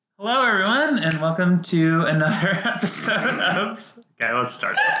Hello, everyone, and welcome to another episode of... Okay, let's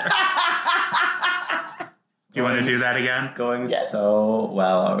start. Do you want to do that again? Going so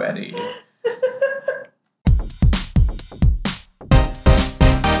well already.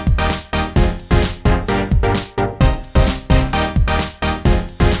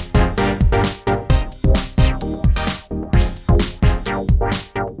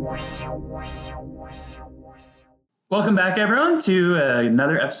 Welcome back, everyone, to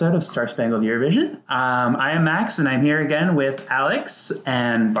another episode of Star Spangled Eurovision. I am Max, and I'm here again with Alex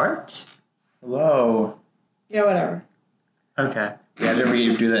and Bart. Hello. Yeah, whatever. Okay. We had to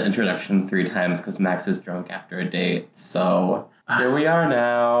redo the introduction 3 times because Max is drunk after a date, so here we are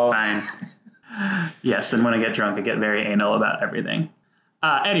now. Fine. Yes, and when I get drunk, I get very anal about everything.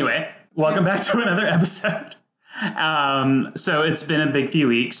 Anyway, welcome back to another episode. So it's been a big few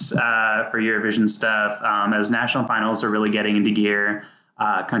weeks for Eurovision stuff. As national finals are really getting into gear,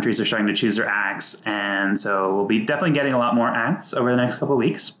 countries are starting to choose their acts, and so we'll be definitely getting a lot more acts over the next couple of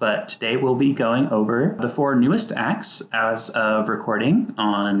weeks. But today we'll be going over the 4 newest acts as of recording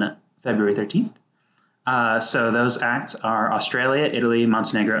on February 13th. So those acts are Australia, Italy,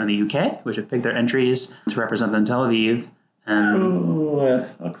 Montenegro, and the UK, which have picked their entries to represent them in Tel Aviv. Ooh,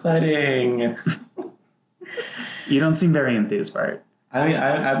 that's so exciting. You don't seem very enthused, Bart. I mean,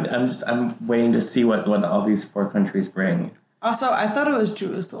 I'm waiting to see what all these 4 countries bring. Also, I thought it was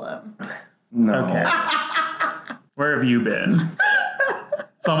Jerusalem. No. Okay. Where have you been?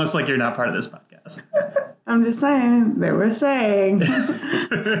 It's almost like you're not part of this podcast. I'm just saying, they were saying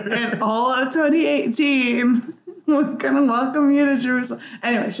in all of 2018, we're going to welcome you to Jerusalem.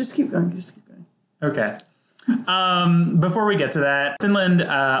 Anyways, just keep going. Okay. Before we get to that, Finland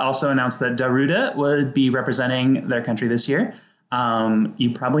also announced that Darude would be representing their country this year.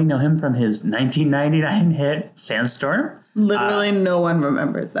 You probably know him from his 1999 hit Sandstorm. Literally no one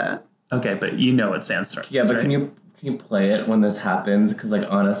remembers that. Okay, but you know what Sandstorm is, Yeah, but right? can you play it when this happens? Because, like,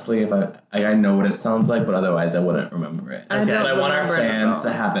 honestly, if I know what it sounds like, but otherwise I wouldn't remember it. I don't But I want our remember it at fans all.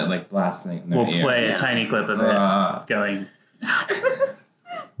 to have it, like, blasting in their We'll ear. play a tiny clip of it going...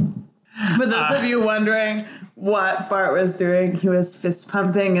 For those of you wondering what Bart was doing, he was fist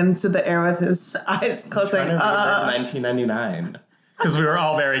pumping into the air with his eyes closed. Trying to relive 1999. Because we were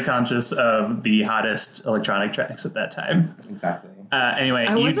all very conscious of the hottest electronic tracks at that time. Exactly. Anyway,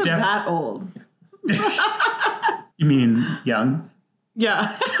 I wasn't that old. You mean young?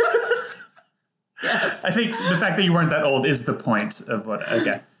 Yeah. Yes. I think the fact that you weren't that old is the point of what...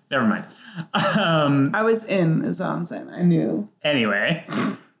 Okay, never mind. I was in, is all I'm saying. I knew. Anyway,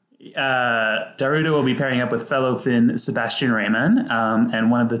 Darude will be pairing up with fellow Finn Sebastian Rehman, and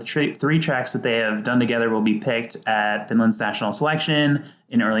one of the 3 tracks that they have done together will be picked at Finland's national selection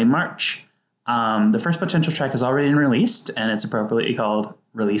in early March. The first potential track has already been released, and it's appropriately called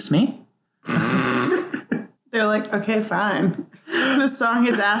Release Me. They're like, okay, fine. The song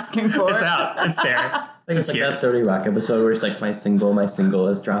is asking for It's it. out. It's there. I think it's like here. that 30 Rock episode where it's like, my single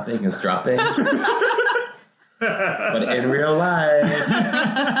is dropping. But in real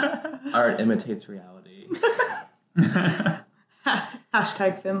life, art imitates reality.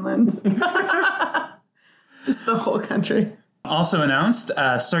 Hashtag Finland. Just the whole country. Also announced,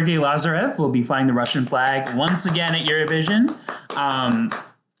 Sergei Lazarev will be flying the Russian flag once again at Eurovision.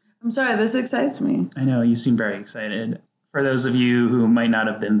 I'm sorry, this excites me. I know, you seem very excited. For those of you who might not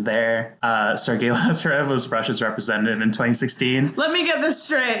have been there, Sergei Lazarev was Russia's representative in 2016. Let me get this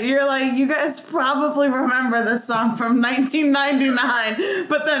straight. You're like, you guys probably remember this song from 1999,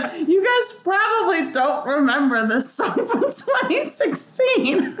 but then you guys probably don't remember this song from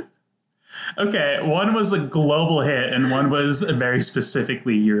 2016. Okay, one was a global hit and one was a very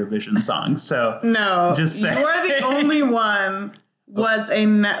specifically Eurovision song. So No, Just say- you're the only one was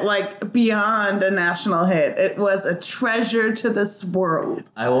beyond a national hit. It was a treasure to this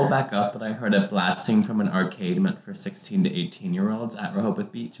world. I will back up that I heard it blasting from an arcade meant for 16 to 18-year-olds at Rehoboth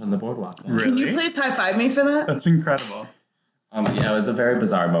Beach on the boardwalk. Really? Can you please high five me for that? That's incredible. Yeah, it was a very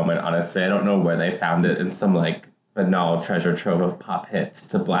bizarre moment, honestly. I don't know where they found it in some, like, banal treasure trove of pop hits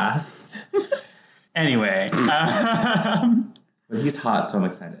to blast. Anyway, But he's hot, so I'm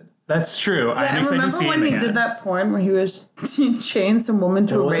excited. that's true. I'm And excited to remember see when him he again. did that porn where he was chained some woman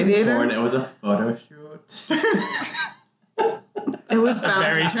to a radiator? Porn, it was a photo shoot. It was bound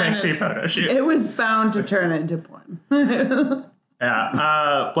Very to sexy photo shoot. It was bound to turn into porn.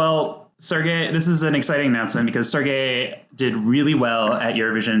 Yeah. Well, Sergei, this is an exciting announcement because Sergei did really well at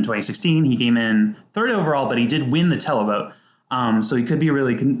Eurovision in 2016. He came in 3rd overall, but he did win the televote. So he could be a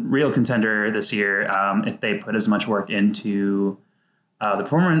really real contender this year if they put as much work into the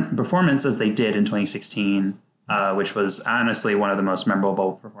performance as they did in 2016. which was honestly one of the most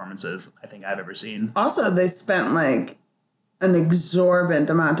memorable performances I think I've ever seen. Also, they spent like an exorbitant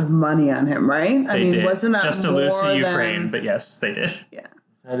amount of money on him, right? They did. Wasn't that just to lose to Ukraine, but yes, they did. Yeah.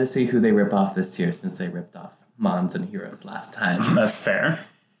 Excited to see who they rip off this year since they ripped off Mons and Heroes last time. That's fair.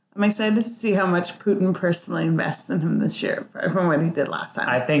 I'm excited to see how much Putin personally invests in him this year from what he did last time.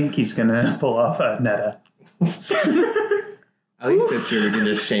 I think he's going to pull off a Netta. At least this year we can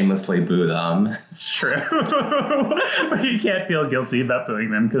just shamelessly boo them. It's true. But you can't feel guilty about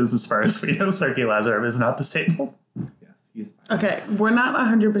booing them because as far as we know, Sergei Lazarev is not disabled. Yes, he's fine. Okay, we're not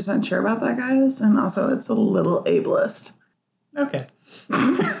 100% sure about that, guys, and also it's a little ableist. Okay.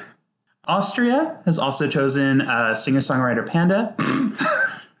 Austria has also chosen singer-songwriter Panda.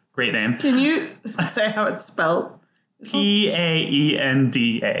 Great name. Can you say how it's spelled?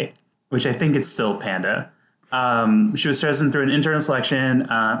 Paenda, which I think it's still Panda. She was chosen through an internal selection,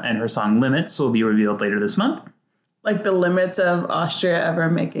 and her song Limits will be revealed later this month. Like the limits of Austria ever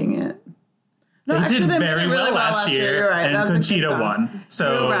making it. No, They did made it very really well last year, You're right. and That was a good Conchita song. won.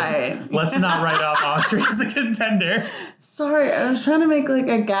 So You're right. let's not write off Austria as a contender. Sorry, I was trying to make like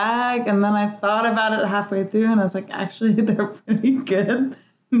a gag, and then I thought about it halfway through, and I was like, actually, they're pretty good.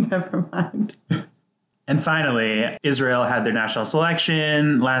 Never mind. And finally, Israel had their national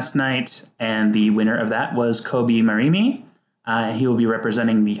selection last night, and the winner of that was Kobi Marimi. He will be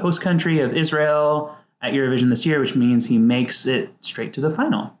representing the host country of Israel at Eurovision this year, which means he makes it straight to the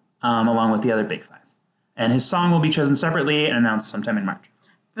final, along with the other Big Five. And his song will be chosen separately and announced sometime in March.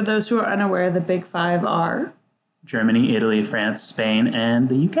 For those who are unaware, the Big Five are... Germany, Italy, France, Spain, and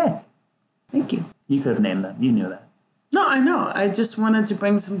the UK. Thank you. You could have named them. You knew that. No, I know. I just wanted to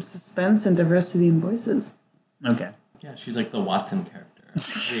bring some suspense and diversity in voices. Okay. Yeah, she's like the Watson character. We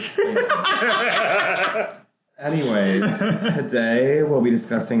explained that. Anyways, today we'll be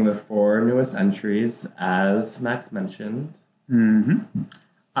discussing the 4 newest entries, as Max mentioned. And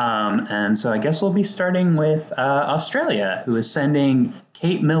so I guess we'll be starting with Australia, who is sending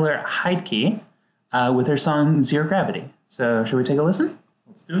Kate Miller Heidke with her song Zero Gravity. So should we take a listen?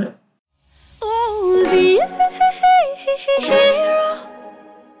 Let's do it. Oh, zero gravity. Zero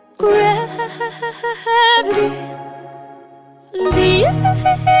gravity.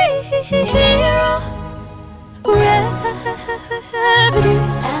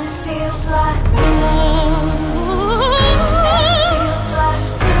 And it feels like. And it feels like. And it feels like. And it feels like.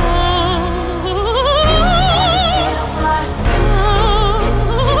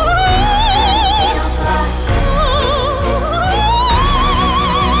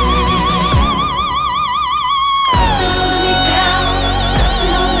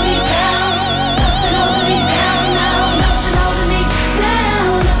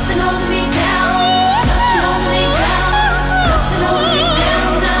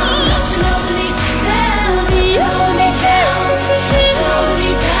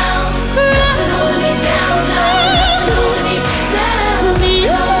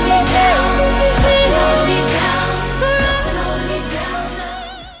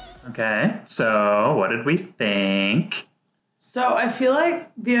 Okay, so what did we think? So I feel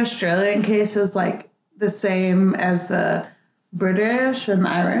like the Australian case is like the same as the British and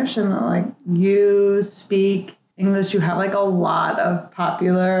Irish, and like you speak English, you have like a lot of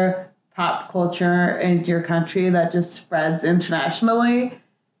popular pop culture in your country that just spreads internationally,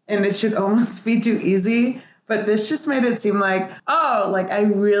 and it should almost be too easy. But this just made it seem like, oh, like I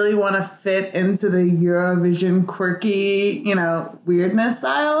really want to fit into the Eurovision quirky, weirdness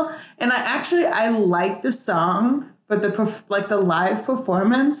style. And I like the song, but the live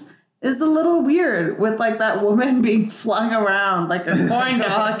performance is a little weird with like that woman being flung around like a corn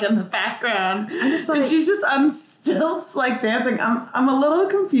dog in the background. And she's just on stilts like dancing. I'm a little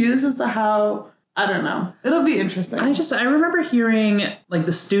confused as to how. I don't know. It'll be interesting. I remember hearing like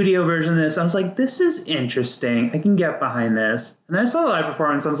the studio version of this. I was like, this is interesting. I can get behind this. And then I saw the live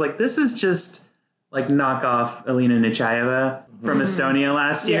performance. I was like, this is just like knockoff Alina Nechaeva from Estonia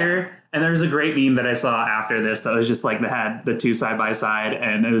last year. And there was a great meme that I saw after this that was just like, they had the two side by side,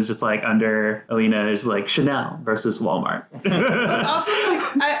 and it was just like under Alina is like Chanel versus Walmart. But also,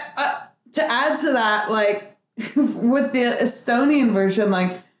 like, to add to that, like with the Estonian version,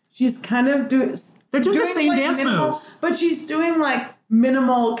 like she's kind of doing the same like dance minimal, moves. but she's doing like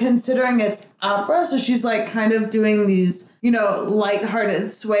minimal considering it's opera. So she's like kind of doing these, lighthearted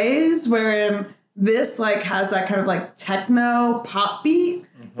sways, wherein this like has that kind of like techno pop beat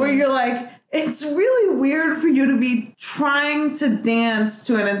where you're like, it's really weird for you to be trying to dance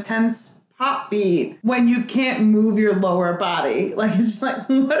to an intense pop beat when you can't move your lower body. Like, it's just like,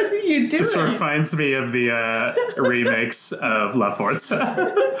 what are you doing? Just reminds me of the remix of La Forza.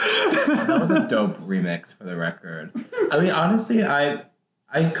 That was a dope remix for the record. I mean, honestly, I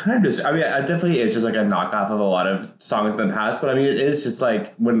kind of just, I mean, it definitely is just like a knockoff of a lot of songs in the past, but I mean, it is just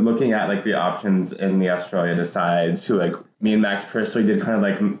like, when looking at like the options in the Australia Decides, who like, me and Max personally did kind of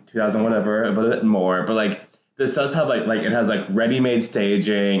like 2000 whatever, a bit more, but like, this does have like it has like ready-made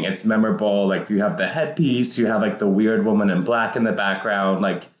staging, it's memorable, like you have the headpiece, you have like the weird woman in black in the background,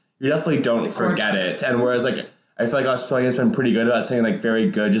 like, you definitely don't forget it, and whereas like, I feel like Australia's been pretty good about saying like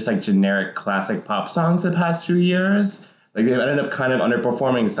very good, just like generic classic pop songs the past few years. Like they've ended up kind of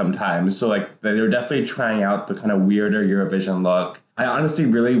underperforming sometimes. So like they're definitely trying out the kind of weirder Eurovision look. I honestly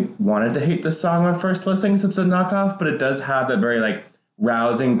really wanted to hate this song on first listening since it's a knockoff, but it does have that very like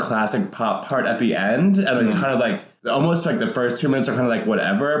rousing classic pop part at the end. And it's kind of like almost like the first 2 minutes are kind of like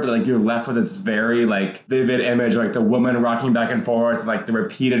whatever, but like you're left with this very like vivid image of like the woman rocking back and forth, like the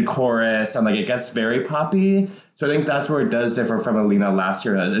repeated chorus, and like it gets very poppy. So I think that's where it does differ from Alina last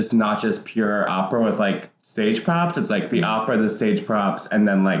year. It's not just pure opera with like stage props. It's like the opera, the stage props, and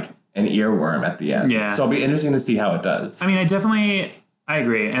then like an earworm at the end. Yeah. So it'll be interesting to see how it does. I mean, I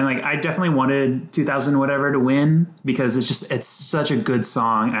agree. And like, I definitely wanted 2000 whatever to win because it's such a good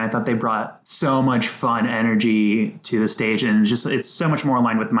song. And I thought they brought so much fun energy to the stage, and it's so much more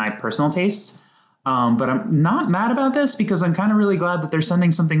aligned with my personal tastes. But I'm not mad about this because I'm kind of really glad that they're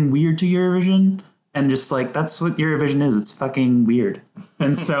sending something weird to Eurovision. And just like, that's what Eurovision is. It's fucking weird.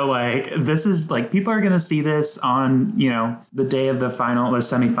 And so like, this is like, people are going to see this on, you know, the day of the final, the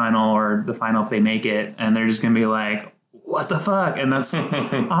semifinal, or the final if they make it. And they're just going to be like, what the fuck? And that's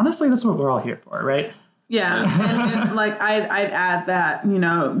honestly, that's what we're all here for, right? Yeah. And like, I'd add that, you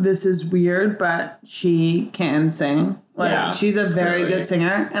know, this is weird, but she can sing. Like, she's a very good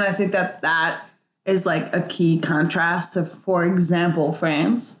singer. And I think that is like a key contrast to, for example,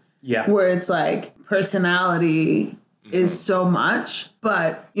 France. Yeah. Where it's like personality is so much,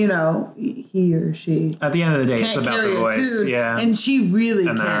 but you know, he or she at the end of the day, it's about the voice. Yeah. And she really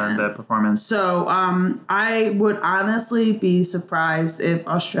and can. The performance. So I would honestly be surprised if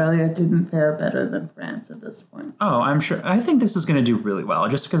Australia didn't fare better than France at this point. Oh, I'm sure. I think this is going to do really well.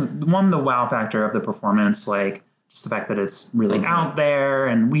 Just because, one, the wow factor of the performance, like just the fact that it's really out there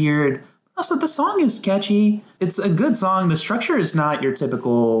and weird. Also, the song is catchy. It's a good song. The structure is not your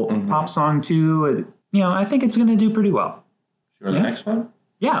typical pop song, too. You know, I think it's going to do pretty well. Sure, the next one?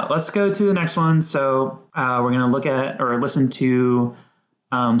 Yeah, let's go to the next one. So we're going to look at or listen to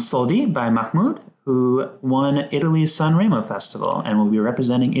Soldi by Mahmoud, who won Italy's Sanremo Festival and will be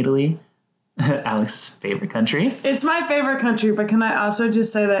representing Italy, Alex's favorite country. It's my favorite country, but can I also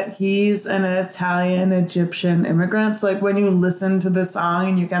just say that he's an Italian-Egyptian immigrant? So like when you listen to the song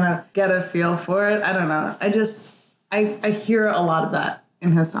and you kind of get a feel for it, I don't know. I hear a lot of that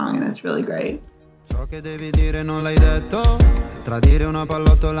in his song, and it's really great. Ciò che devi dire non l'hai detto, tradire una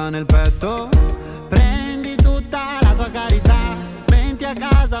pallottola nel petto, prendi tutta la tua carità, menti a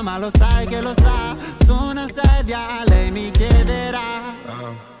casa ma lo sai che lo sa, su una sedia lei mi chiederà,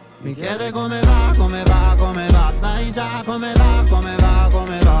 mi chiede come va, come va, come va, sai già come va, come va,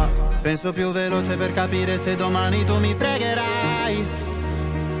 come va, penso più veloce per capire se domani tu mi fregherai,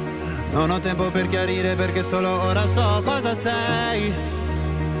 non ho tempo per chiarire perché solo ora so cosa sei,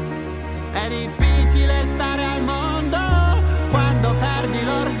 è difficile stare al mondo quando perdi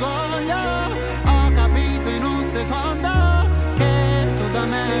l'orgoglio, ho capito in un secondo che tu da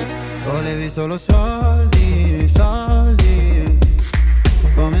me volevi solo soldi, soldi,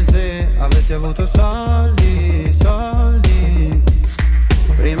 come se avessi avuto soldi, soldi,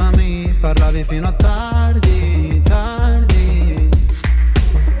 prima mi parlavi fino a tardi, tardi,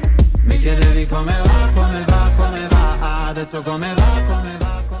 mi chiedevi come va, come va, come va, adesso come va, come va.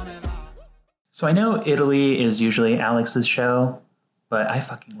 So I know Italy is usually Alex's show, but I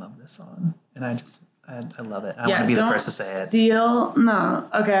fucking love this song. And I love it. I want to be the first to say it. No.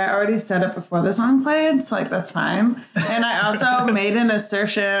 Okay, I already said it before the song played, so like that's fine. And I also made an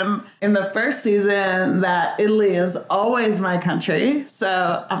assertion in the first season that Italy is always my country,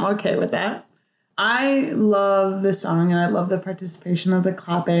 so I'm okay with that. I love this song, and I love the participation of the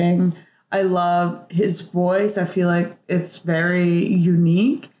clapping. I love his voice. I feel like it's very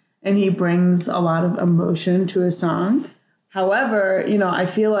unique. And he brings a lot of emotion to his song. However, you know, I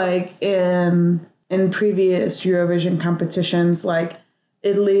feel like in previous Eurovision competitions, like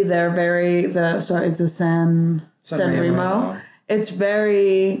Italy, they're Sanremo. It's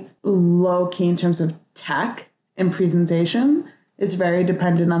very low key in terms of tech and presentation. It's very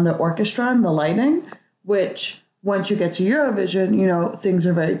dependent on the orchestra and the lighting, which once you get to Eurovision, you know, things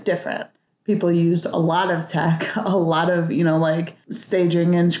are very different. people use a lot of tech, a lot of, like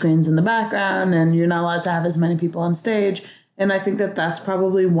staging and screens in the background, and you're not allowed to have as many people on stage. And I think that that's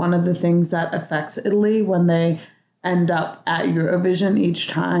probably one of the things that affects Italy when they end up at Eurovision each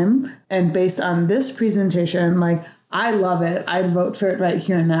time. And based on this presentation, like, I love it. I'd vote for it right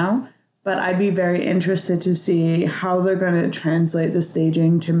here and now. But I'd be very interested to see how they're going to translate the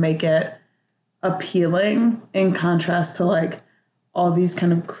staging to make it appealing in contrast to, like, all these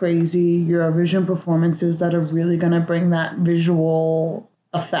kind of crazy Eurovision performances that are really going to bring that visual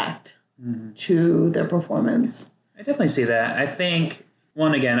effect to their performance. I definitely see that. I think,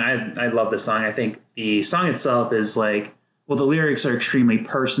 again, I love this song. I think the song itself is like, well, the lyrics are extremely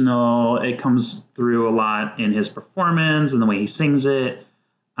personal. It comes through a lot in his performance and the way he sings it.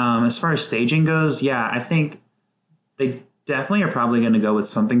 As far as staging goes, yeah, I think they definitely are probably going to go with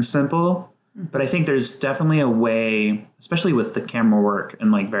something simple. But I think there's definitely a way, especially with the camera work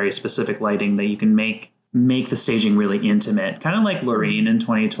and like very specific lighting, that you can make the staging really intimate. Kind of like Loreen in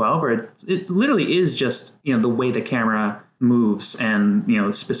 2012, where it literally is just, the way the camera moves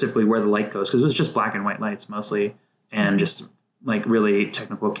and, specifically where the light goes. Because it was just black and white lights mostly and just like really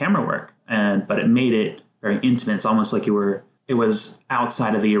technical camera work. But it made it very intimate. It's almost like it was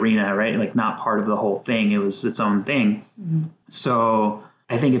outside of the arena, right? Like not part of the whole thing. It was its own thing. Mm-hmm. So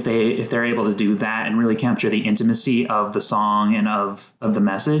I think if they're able to do that and really capture the intimacy of the song and of the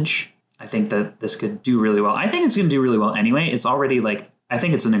message, I think that this could do really well. I think it's going to do really well anyway. It's already I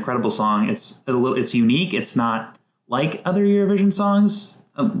think it's an incredible song. It's unique. It's not like other Eurovision songs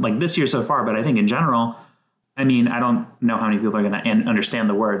like this year so far, but I think in general, I mean, I don't know how many people are going to understand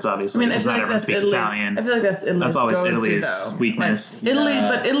the words, obviously, because not everyone speaks Italian. I feel like that's Italy's always go-to, Italy's though. weakness. Like,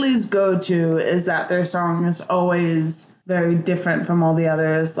 but Italy's go-to is that their song is always very different from all the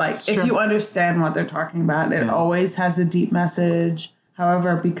others. Like, if you understand what they're talking about, it always has a deep message.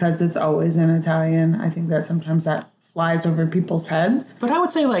 However, because it's always in Italian, I think that sometimes that flies over people's heads. But I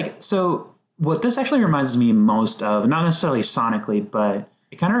would say, what this actually reminds me most of, not necessarily sonically, but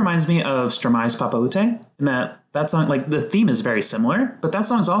it kind of reminds me of Stromae's Papa Ute, in that song, the theme is very similar, but that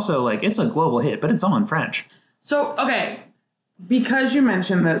song's also, it's a global hit, but it's all in French. So, okay, because you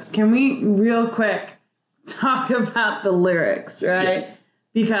mentioned this, can we real quick talk about the lyrics, right? Yeah.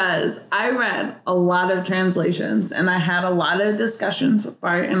 Because I read a lot of translations, and I had a lot of discussions,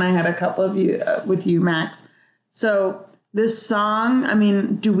 right? And I had a couple of you with you, Max. So this song, I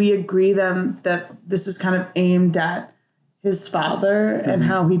mean, do we agree then that this is kind of aimed at his father and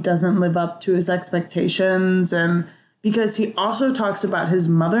how he doesn't live up to his expectations? And because he also talks about his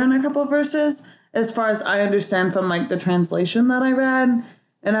mother in a couple of verses, as far as I understand from the translation that I read.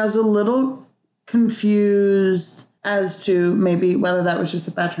 And I was a little confused as to maybe whether that was just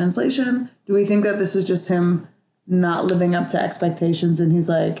a bad translation. Do we think that this is just him not living up to expectations? And he's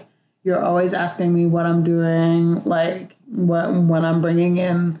like, you're always asking me what I'm doing, when I'm bringing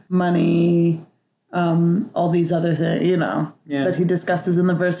in money, all these other things, that he discusses in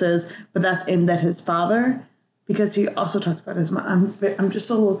the verses, but that's aimed at his father, because he also talks about his mom. I'm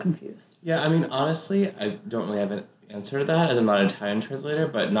just a little confused. Yeah, I mean, honestly, I don't really have an answer to that, as I'm not an Italian translator,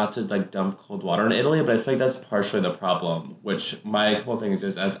 but not to dump cold water on Italy, but I feel like that's partially the problem, which my couple things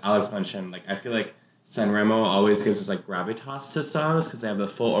is, as Alex mentioned, I feel like Sanremo always gives us gravitas to songs because they have the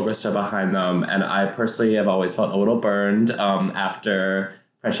full orchestra behind them, and I personally have always felt a little burned after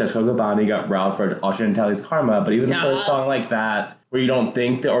Francesco Gabbani got robbed for Occidentali's Karma, but even for a song like that, where you don't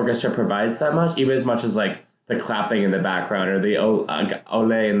think the orchestra provides that much, even as much as the clapping in the background or the ole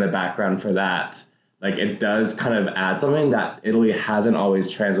in the background for that, it does kind of add something that Italy hasn't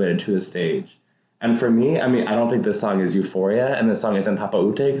always translated to the stage. And for me, I mean, I don't think this song is Euphoria, and this song isn't Papa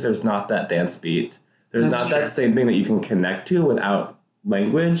Ute, because there's not that dance beat. There's that same thing that you can connect to without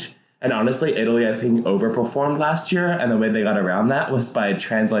language. And honestly, Italy, I think, overperformed last year, and the way they got around that was by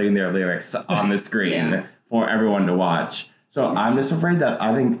translating their lyrics on the screen for everyone to watch. So I'm just afraid that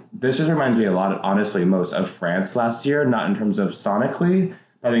I think this just reminds me a lot, honestly, most of France last year, not in terms of sonically.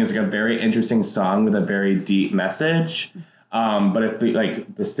 I think it's a very interesting song with a very deep message. But if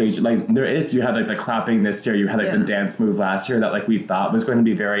the stage, there is, you have the clapping this year, you had the dance move last year that we thought was going to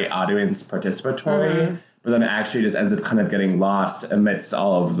be very audience participatory. But then it actually just ends up kind of getting lost amidst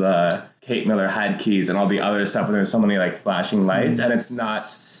all of the Kate Miller head keys and all the other stuff. And there's so many flashing lights, and it's not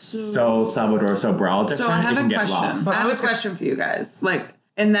so Salvador Sobral different. So I have a question. I have a question for you guys.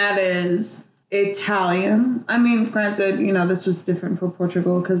 And that is Italian. I mean, granted, this was different for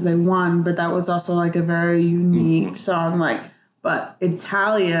Portugal because they won, but that was also a very unique song. But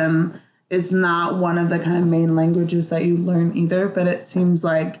Italian is not one of the kind of main languages that you learn either. But it seems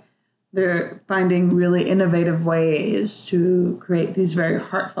like they're finding really innovative ways to create these very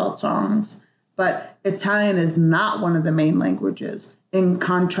heartfelt songs. But Italian is not one of the main languages, in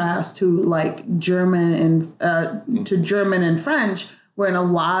contrast to like German and French, where a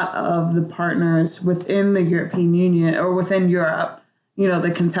lot of the partners within the European Union or within Europe, you know,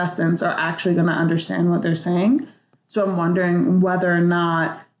 the contestants are actually going to understand what they're saying. So I'm wondering whether or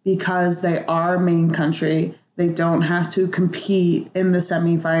not, because they are main country, they don't have to compete in the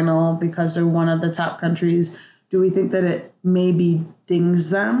semifinal because they're one of the top countries. Do we think that it maybe dings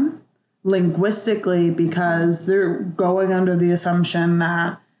them linguistically because they're going under the assumption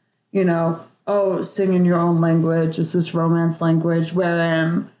that, you know, oh, sing in your own language, it's this romance language,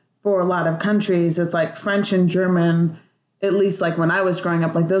 wherein for a lot of countries, it's like French and German, at least like when I was growing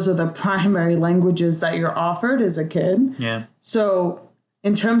up, like those are the primary languages that you're offered as a kid. Yeah. So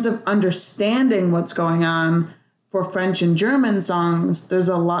in terms of understanding what's going on for French and German songs, there's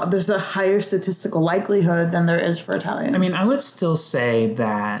a higher statistical likelihood than there is for Italian. I mean, I would still say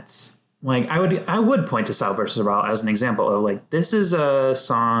that, like, I would point to Sal versus Raul as an example of, like, this is a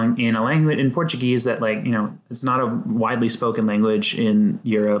song in a language, in Portuguese, that, like, you know, it's not a widely spoken language in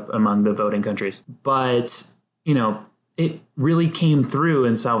Europe among the voting countries. But, you know, it really came through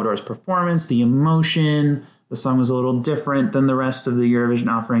in Salvador's performance, the emotion. The song was a little different than the rest of the Eurovision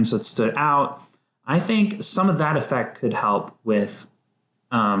offering, so it stood out. I think some of that effect could help with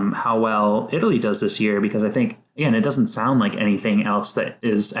how well Italy does this year, because I think, again, it doesn't sound like anything else that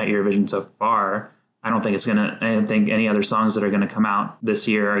is at Eurovision so far. I don't think any other songs that are going to come out this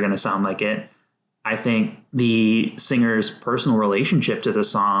year are going to sound like it. I think the singer's personal relationship to the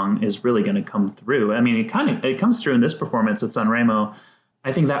song is really going to come through. I mean, it comes through in this performance at Sanremo.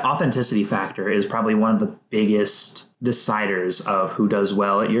 I think that authenticity factor is probably one of the biggest deciders of who does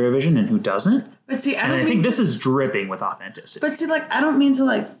well at Eurovision and who doesn't. But see, I think this is dripping with authenticity. But see, like, I don't mean to,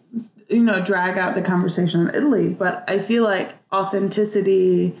 like, you know, drag out the conversation on Italy, but I feel like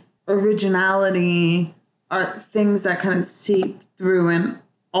authenticity, originality are things that kind of seep through in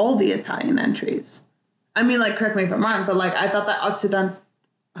all the Italian entries. I mean, like, correct me if I'm wrong, but, like, I thought that Occidentale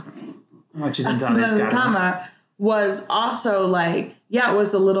was also, like, yeah, it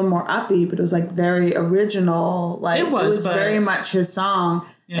was a little more upbeat, but it was, like, very original. Like, it was very much his song.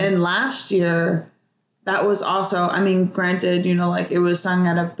 Yeah. And last year, that was also, I mean, granted, you know, like, it was sung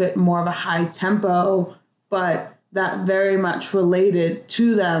at a bit more of a high tempo, but that very much related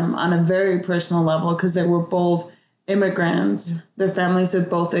to them on a very personal level, because they were both immigrants. Their families had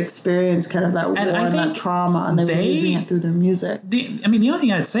both experienced kind of that war and that trauma, and they were using it through their music. The only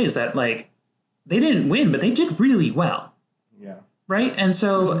thing I'd say is that, like, they didn't win, but they did really well. Yeah. Right? And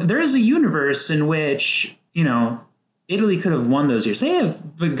so there is a universe in which, you know, Italy could have won those years. They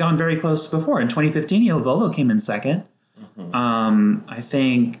have gone very close before. In 2015, Il Volo came in second. Mm-hmm. I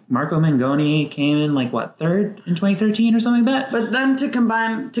think Marco Mengoni came in, like, third in 2013 or something like that. But then to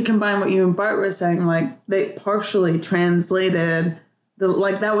combine what you and Bart were saying, like, they partially translated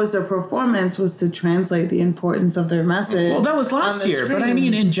that was their performance, was to translate the importance of their message. Well, that was last year, but I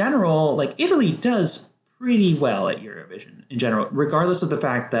mean, in general, like, Italy does pretty well at Eurovision in general, regardless of the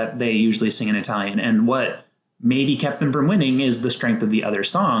fact that they usually sing in Italian. And what maybe kept them from winning is the strength of the other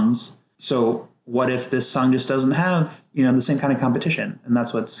songs. So what if this song just doesn't have, you know, the same kind of competition? And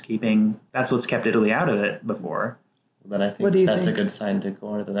that's what's kept Italy out of it before. Then I think that's a good sign to go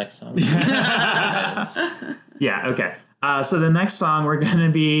on to the next song. Yeah, okay. So the next song, we're going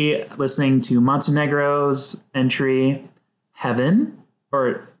to be listening to Montenegro's entry, Heaven.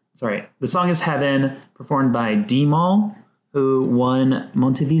 The song is Heaven, performed by D-Mol, who won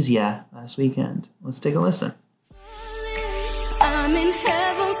Montevisia last weekend. Let's take a listen. I'm in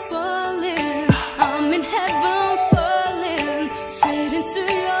heaven falling. I'm in heaven falling. Straight into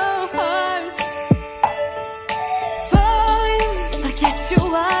your heart. Falling. I catch you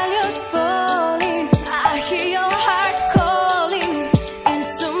while you're falling. I hear your heart calling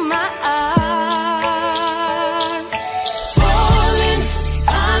into my arms. Falling.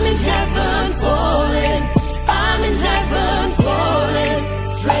 I'm in heaven falling. I'm in heaven falling.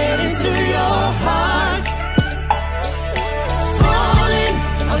 Straight into your heart.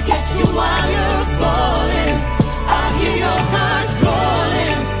 I'll catch you while you're falling. I hear your heart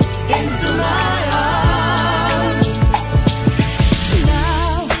calling into my arms.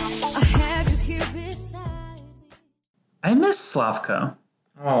 Now I have you here beside me. I miss Slavko.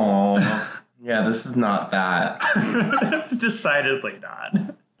 Oh, yeah, this is not that. Decidedly not.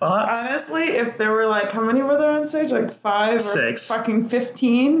 Thoughts? Honestly, if there were, like, how many were there on stage? Like 5 6. Or fucking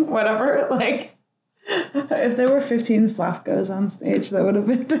 15, whatever. Like, if there were 15 Slavkos on stage, that would have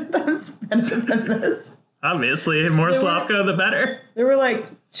been 10 times better than this. Obviously, more Slavko, the better. There were, like,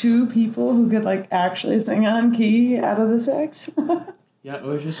 2 people who could like actually sing on key out of the 6. Yeah, it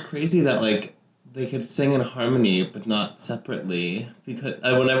was just crazy that like they could sing in harmony but not separately, because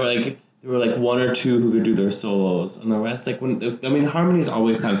whenever like there were like 1 or 2 who could do their solos, and the rest like harmonies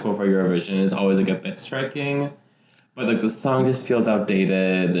always sound cool for Eurovision. It's always like a bit striking, but like the song just feels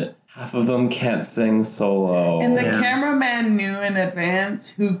outdated. Half of them can't sing solo. And the cameraman knew in advance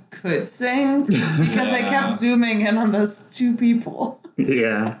who could sing because they kept zooming in on those 2 people.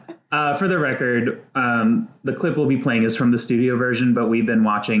 Yeah. For the record, the clip we'll be playing is from the studio version, but we've been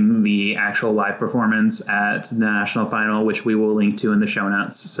watching the actual live performance at the national final, which we will link to in the show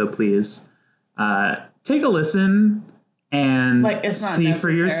notes. So please take a listen and Like, it's not see for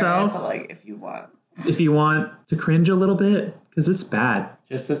necessary, yourself but like if you want. If you want to cringe a little bit, because it's bad.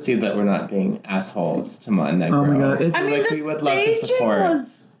 Just to see that we're not being assholes to Montenegro. Oh my God, it's I mean, like the we would love to staging support.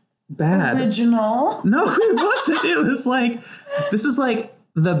 was bad. original. No, it wasn't. It was like, this is like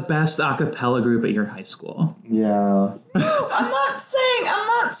the best a cappella group at your high school. Yeah. I'm not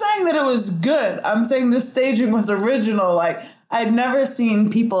saying that it was good. I'm saying the staging was original. Like, I'd never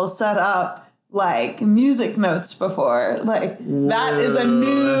seen people set up like music notes before. Like, that is a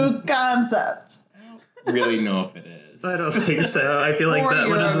new concept. Really know if it is. I don't think so. I feel like For that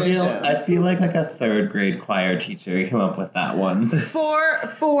one is Eurovision. I feel like a 3rd grade choir teacher came up with that one.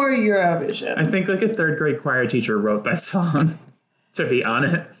 For Eurovision. I think like a 3rd grade choir teacher wrote that song, to be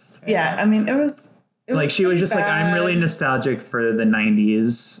honest. Yeah, I mean, it was Like, she was just like, I'm bad. really nostalgic for the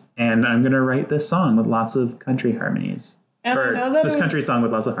 90s, and I'm going to write this song with lots of country harmonies. And I Or know that this it was- country song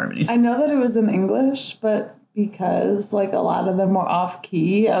with lots of harmonies. I know that it was in English, but because like a lot of them were off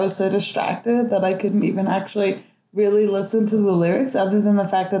key, I was so distracted that I couldn't even actually really listen to the lyrics other than the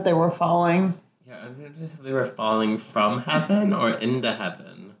fact that they were falling. Yeah, I mean, just they were falling from heaven or into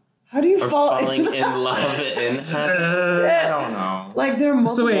heaven. How do you Or fall falling into in love in heaven. I don't know. Like there are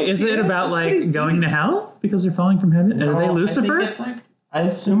multiple So wait, is it tiers? about That's pretty like going deep. to hell because they're falling from heaven? Are they No, Lucifer? I think it's like, I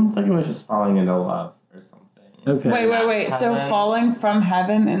assumed like it was just falling into love or something. Okay. Wait. So Heaven. falling from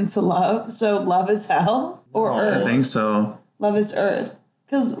heaven into love. So love is hell or No. I earth? think so. Love is earth.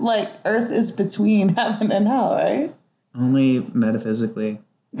 Because like earth is between heaven and hell, right? Only metaphysically.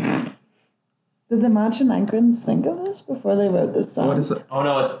 Did the Montenegrins think of this before they wrote this song? What is it? Oh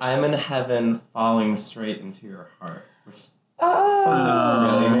no, it's I'm in heaven falling straight into your heart. Which Oh,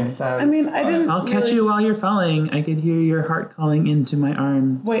 doesn't really make sense. I mean, I didn't. I'll catch really- you while you're falling. I could hear your heart calling into my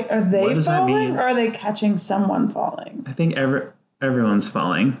arms. Wait, are they What does that falling mean? or are they catching someone falling? I think everyone's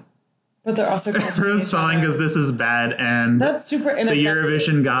falling. But they're also catching Everyone's each falling other. because this is bad, and That's super the ineffective.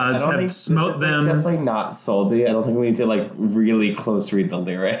 Eurovision gods have smote them. Definitely not Soldi. I don't think we need to like really close read the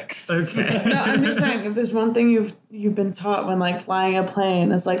lyrics. Okay. No, I'm just saying, if there's one thing you've been taught when like flying a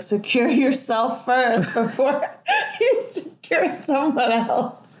plane is like secure yourself first before you secure someone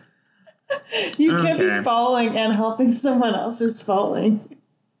else. You can't Okay. be falling and helping someone else who's falling.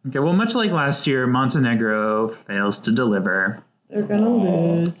 Okay. Well, much like last year, Montenegro fails to deliver. They're gonna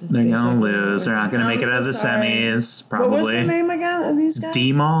lose. is They're gonna basically what lose. They're we're not gonna saying. make it I'm out of the so sorry. semis. What was the Probably. name again of these guys?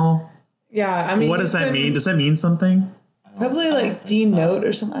 D-Mall. Yeah, I mean, What does that mean? Does that mean something? Probably like D note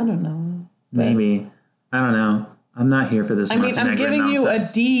or something. I don't know. Maybe. I don't know. I'm not here for this. I mean, I'm Montenegrin giving you a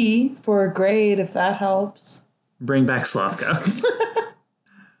nonsense. D for a grade if that helps. Bring back Slavko.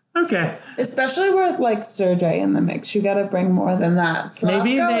 Okay. Especially with like Sergey in the mix, you got to bring more than that. So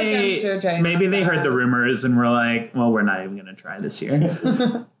Maybe I'll go against Sergey, maybe not they heard that. the rumors and were like, well, we're not even going to try this year.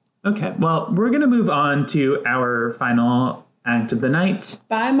 Okay. Well, we're going to move on to our final act of the night.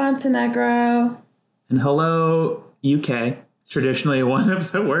 Bye, Montenegro. And hello, UK. Traditionally one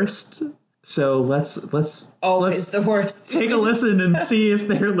of the worst. So let's Always the worst. take a listen and see if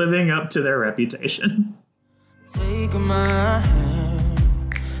they're living up to their reputation. Take my hand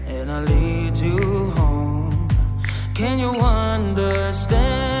and I'll lead you home. Can you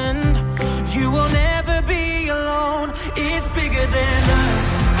understand? You will never be alone. It's bigger than us.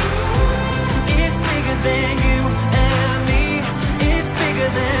 It's bigger than you and me. It's bigger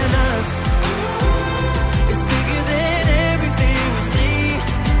than us. It's bigger than everything we see.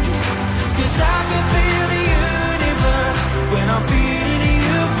 'Cause I can feel the universe when I'm feeling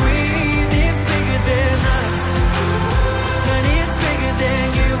you breathe. It's bigger than us. And it's bigger than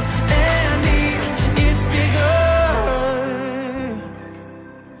you and me. It's bigger.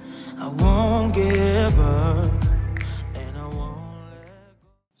 I won't give up. And I won't let go.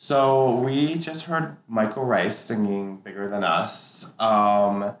 So we just heard Michael Rice singing Bigger Than Us.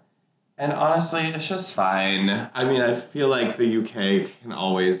 And honestly, it's just fine. I mean, I feel like the UK can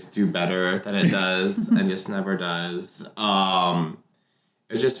always do better than it does and just never does. It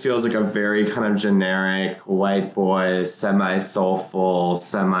It just feels like a very kind of generic white boy, semi-soulful,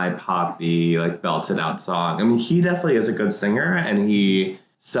 semi-poppy, like belted out song. I mean, he definitely is a good singer, and he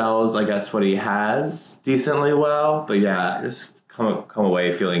sells, I guess, what he has decently well. But yeah, just come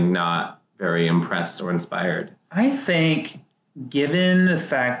away feeling not very impressed or inspired. I think, given the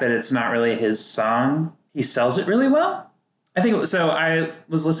fact that it's not really his song, he sells it really well. I think so. I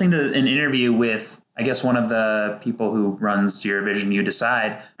was listening to an interview with, I guess, one of the people who runs Eurovision, You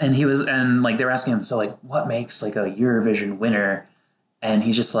Decide, and they were asking him, so like, what makes like a Eurovision winner? And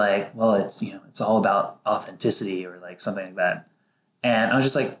he's just like, well, it's all about authenticity or like something like that. And I was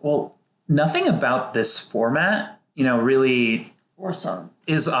just like, well, nothing about this format, really Or song.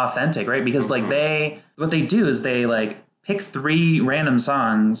 is authentic, right? Because like what they do is they like pick 3 random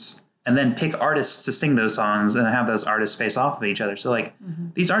songs and then pick artists to sing those songs and have those artists face off of each other. So like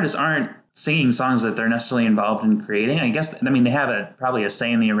these artists aren't singing songs that they're necessarily involved in creating. I guess, they have probably a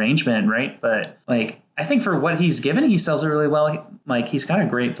say in the arrangement, right? But like, I think for what he's given, he sells it really well. Like, he's got a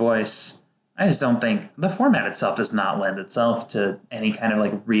great voice. I just don't think the format itself does not lend itself to any kind of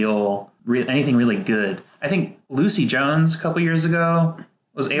like real anything really good. I think Lucy Jones a couple years ago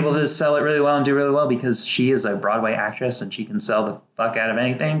was able to sell it really well and do really well because she is a Broadway actress and she can sell the fuck out of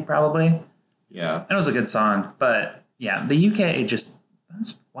anything, probably. Yeah. And it was a good song. But yeah, the UK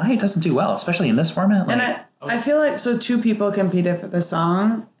that's why it doesn't do well, especially in this format. Like, And I feel like, so 2 people competed for the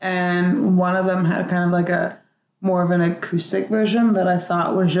song, and one of them had kind of like a more of an acoustic version that I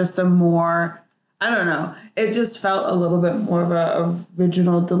thought was just a more, I don't know, it just felt a little bit more of a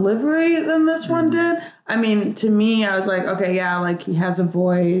original delivery than this one did. I mean, to me, I was like, okay, yeah, like he has a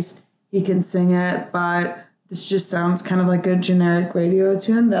voice, he can sing it, but this just sounds kind of like a generic radio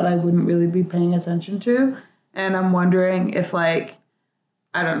tune that I wouldn't really be paying attention to. And I'm wondering if, like,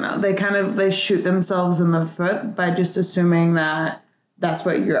 I don't know, they shoot themselves in the foot by just assuming that that's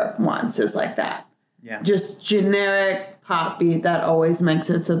what Europe wants, is like that. yeah. Just generic pop beat that always makes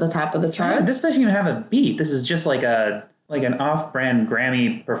it to the top of the chart. This doesn't even have a beat. This is just like an off-brand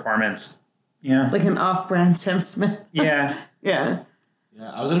Grammy performance. Yeah. Like an off-brand Sam Smith. Yeah. Yeah. Yeah,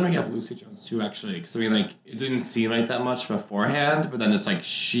 I was gonna bring up Lucy Jones too, actually, because I mean, like, it didn't seem like that much beforehand, but then it's like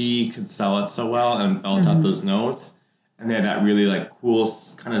she could sell it so well and belt out those notes, and they had that really like cool,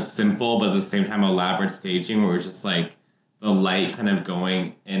 kind of simple but at the same time elaborate staging where it was just like the light kind of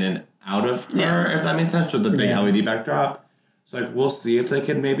going in and out of her, if that makes sense, with the big LED backdrop. So like, we'll see if they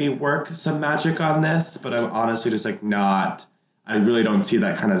can maybe work some magic on this, but I'm honestly just like not. I really don't see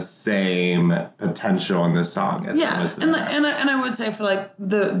that kind of same potential in this song. As And I would say for like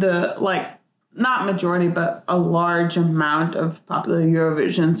the like, not majority, but a large amount of popular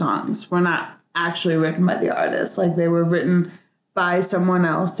Eurovision songs were not actually written by the artist. Like, they were written by someone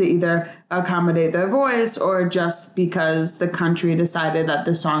else to either accommodate their voice or just because the country decided that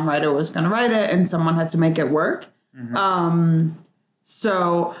the songwriter was going to write it and someone had to make it work.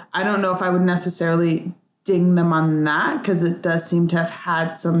 So I don't know if I would necessarily ding them on that, because it does seem to have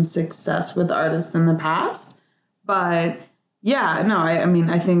had some success with artists in the past. But yeah, no, I mean,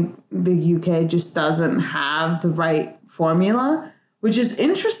 I think the UK just doesn't have the right formula, which is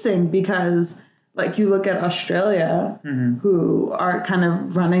interesting because, like, you look at Australia, who are kind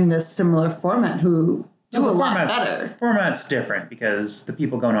of running this similar format, who do a lot better. The format's different because the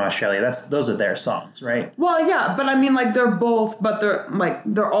people going to Australia, those are their songs, right? Well, yeah, but I mean, like, they're both, but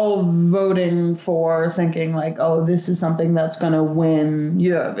they're all voting for, thinking like, oh, this is something that's going to win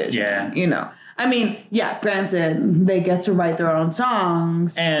Eurovision. Yeah. You know, I mean, yeah, granted, they get to write their own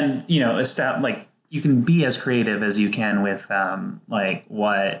songs. And, like, you can be as creative as you can with, like,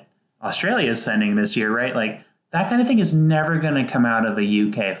 what Australia is sending this year, right? Like, that kind of thing is never going to come out of a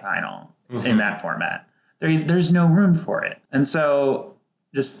UK final in that format. There's no room for it. And so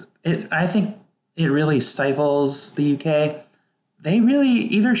I think it really stifles the UK. They really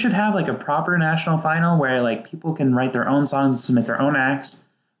either should have like a proper national final where like people can write their own songs and submit their own acts,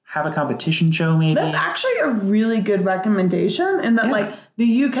 have a competition show maybe. That's actually a really good recommendation in that, like,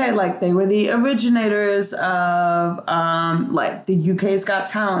 the UK, like, they were the originators of, like, the UK's Got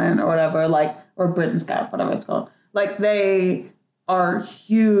Talent or whatever, like, or Britain's Got, whatever it's called. Like, they are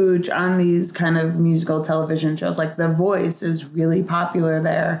huge on these kind of musical television shows. Like, The Voice is really popular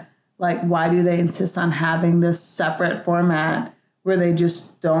there. Like, why do they insist on having this separate format where they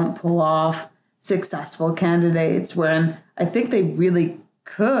just don't pull off successful candidates, when I think they really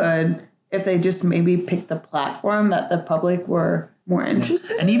could if they just maybe picked the platform that the public were more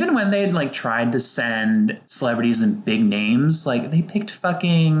interested in. And even when they like tried to send celebrities and big names, like they picked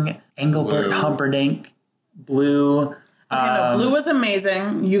fucking Engelbert Humperdinck, Blue. Okay, no, Blue was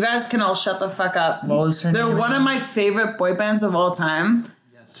amazing. You guys can all shut the fuck up. What was her They're name one of my favorite boy bands of all time.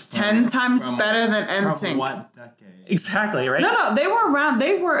 Yes, 10 times better than NSYNC. From what decade? Exactly, right? No, they were around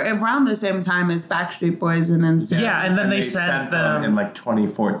the same time as Backstreet Boys and NSYNC. Yeah, and then they sent them in like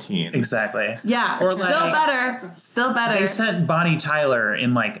 2014. Exactly. Yeah, Or still better. They sent Bonnie Tyler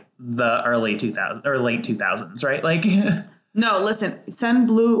in like the early 2000s or late 2000s, right? Like No, listen, send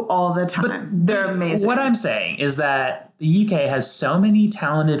Blue all the time. They're amazing. What I'm saying is that the UK has so many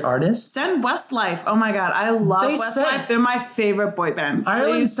talented artists. Send Westlife. Oh my god, I love Westlife. They're my favorite boy band.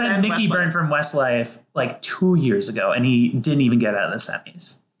 Ireland Please sent Nicky Westlife. Byrne from Westlife like 2 years ago, and he didn't even get out of the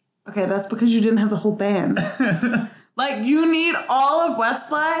semis. Okay, that's because you didn't have the whole band. Like, you need all of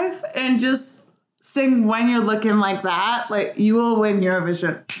Westlife and just sing When You're Looking Like That. Like, you will win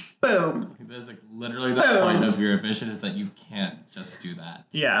Eurovision. Boom. That's like literally the point of Eurovision is that you can't just do that.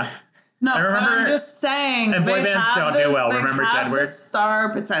 Yeah. No, I remember, but I'm just saying. and boy they bands have don't this- do well. they Remember have Jedward? this star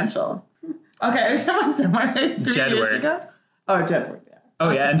potential. Okay, are you talking about Denmark 3 years Jedward. ago? Oh, Jedward, yeah.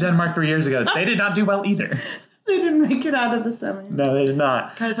 Oh, yeah, and Denmark 3 years ago. They did not do well either. They didn't make it out of the semis. No, they did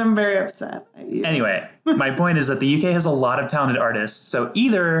not. Guys, I'm very upset at you. Anyway, my point is that the UK has a lot of talented artists. So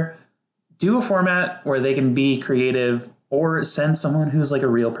either do a format where they can be creative or send someone who's like a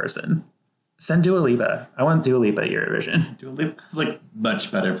real person. Send Dua Lipa. I want Dua Lipa at Eurovision. Dua Lipa has like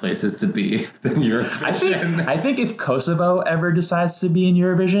much better places to be than Eurovision. I think if Kosovo ever decides to be in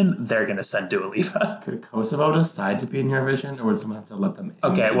Eurovision, they're going to send Dua Lipa. Could Kosovo decide to be in Eurovision, or would someone have to let them in?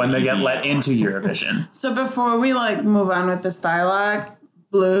 Okay, when they get let into Eurovision. So before we move on with this dialogue,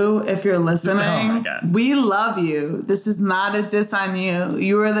 Blue, if you're listening, Oh my God. we love you. This is not a diss on you.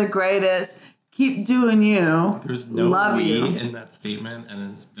 You are the greatest. Keep doing you. There's no love we you. in that statement, and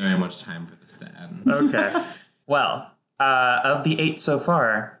it's very much time for this to end. Okay. Well, of the 8 so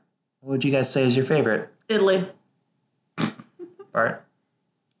far, what would you guys say is your favorite? Italy. Bart?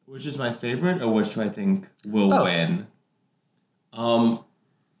 Which is my favorite, or which do I think will Both. win?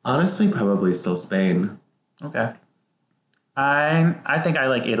 Honestly, probably still Spain. Okay. I think I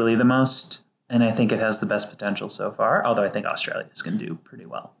like Italy the most, and I think it has the best potential so far, although I think Australia is going to do pretty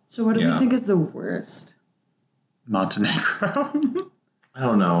well. So what do Yeah. we think is the worst? Montenegro. I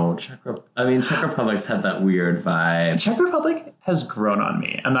don't know. Czech Republic's had that weird vibe. Czech Republic has grown on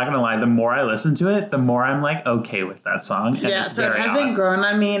me. I'm not going to lie. The more I listen to it, the more I'm like okay with that song. And Yeah, it's so it very hasn't odd. grown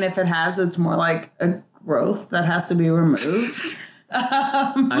on me, and if it has, it's more like a growth that has to be removed.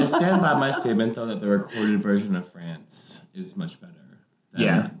 I stand by my statement, though, that the recorded version of France is much better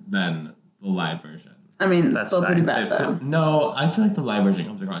than the live version. I mean, it's That's still pretty fine. bad, though. No, I feel like the live version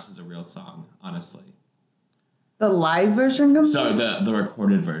comes across as a real song, honestly. The live version comes So the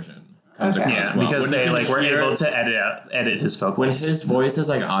recorded version comes Okay. across Yeah, well. because When they you can were hear- able to edit his vocals. When his voice is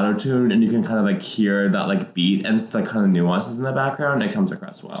like auto-tuned and you can kind of like hear that like beat and the kind of nuances in the background, it comes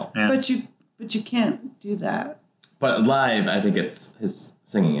across well. Yeah. But you can't do that. But live, I think his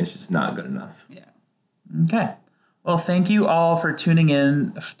singing is just not good enough. Yeah. Okay. Well, thank you all for tuning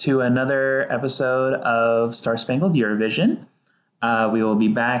in to another episode of Star Spangled Eurovision. We will be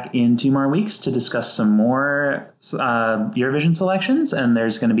back in 2 more weeks to discuss some more Eurovision selections, and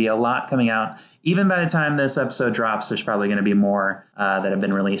there's going to be a lot coming out. Even by the time this episode drops, there's probably going to be more that have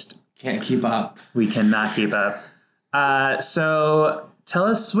been released. Can't keep up. We cannot keep up. So tell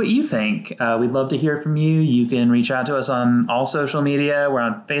us what you think. We'd love to hear from you. You can reach out to us on all social media. We're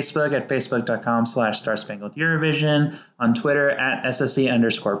on Facebook at facebook.com/StarSpangledEurovision, on Twitter at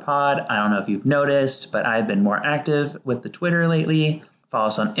SSC_pod. I don't know if you've noticed, but I've been more active with the Twitter lately. Follow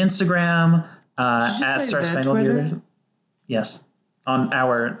us on Instagram at say Star the Spangled Twitter? Eurovision. Yes. On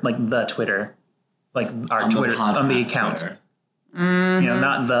our, the Twitter. Like our On the Twitter, on the podcast account. Twitter. You know,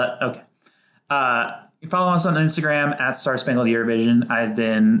 not the, okay. You follow us on Instagram at Star Spangled Eurovision. I've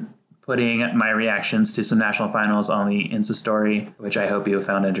been putting my reactions to some national finals on the Insta story, which I hope you have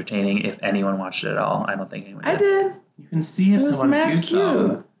found entertaining. If anyone watched it at all, I don't think anyone did. I did. You can see if It was someone mad views cute.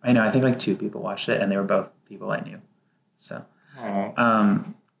 them. I know. I think 2 people watched it, and they were both people I knew. So,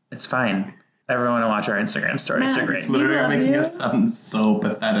 it's fine. Everyone will watch our Instagram stories. They're Max, great. Literally love making you. us sound so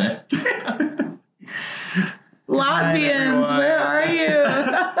pathetic. Latvians, everyone. where are you?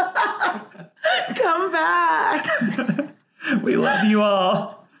 Come back. We love you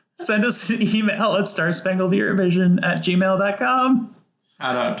all. Send us an email at starspangledeurovision@gmail.com.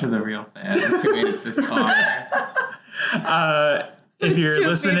 Shout out to the real fans who made it this far. If you're 2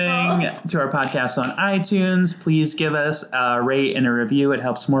 listening to our podcast on iTunes, please give us a rate and a review. It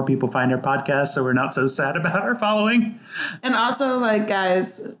helps more people find our podcast, so we're not so sad about our following. And also,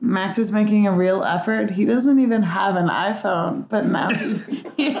 guys, Max is making a real effort. He doesn't even have an iPhone, but now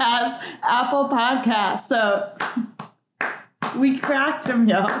he has Apple Podcasts. So we cracked him,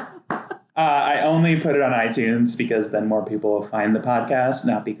 y'all. I only put it on iTunes because then more people will find the podcast,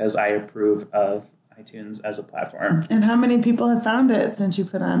 not because I approve of iTunes as a platform. And how many people have found it since you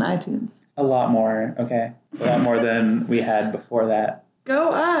put it on iTunes? A lot more, okay? A lot more than we had before that.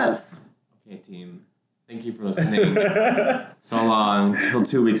 Go us! Okay, team. Thank you for listening. So long. Till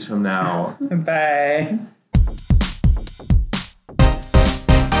 2 weeks from now. Bye. Wow.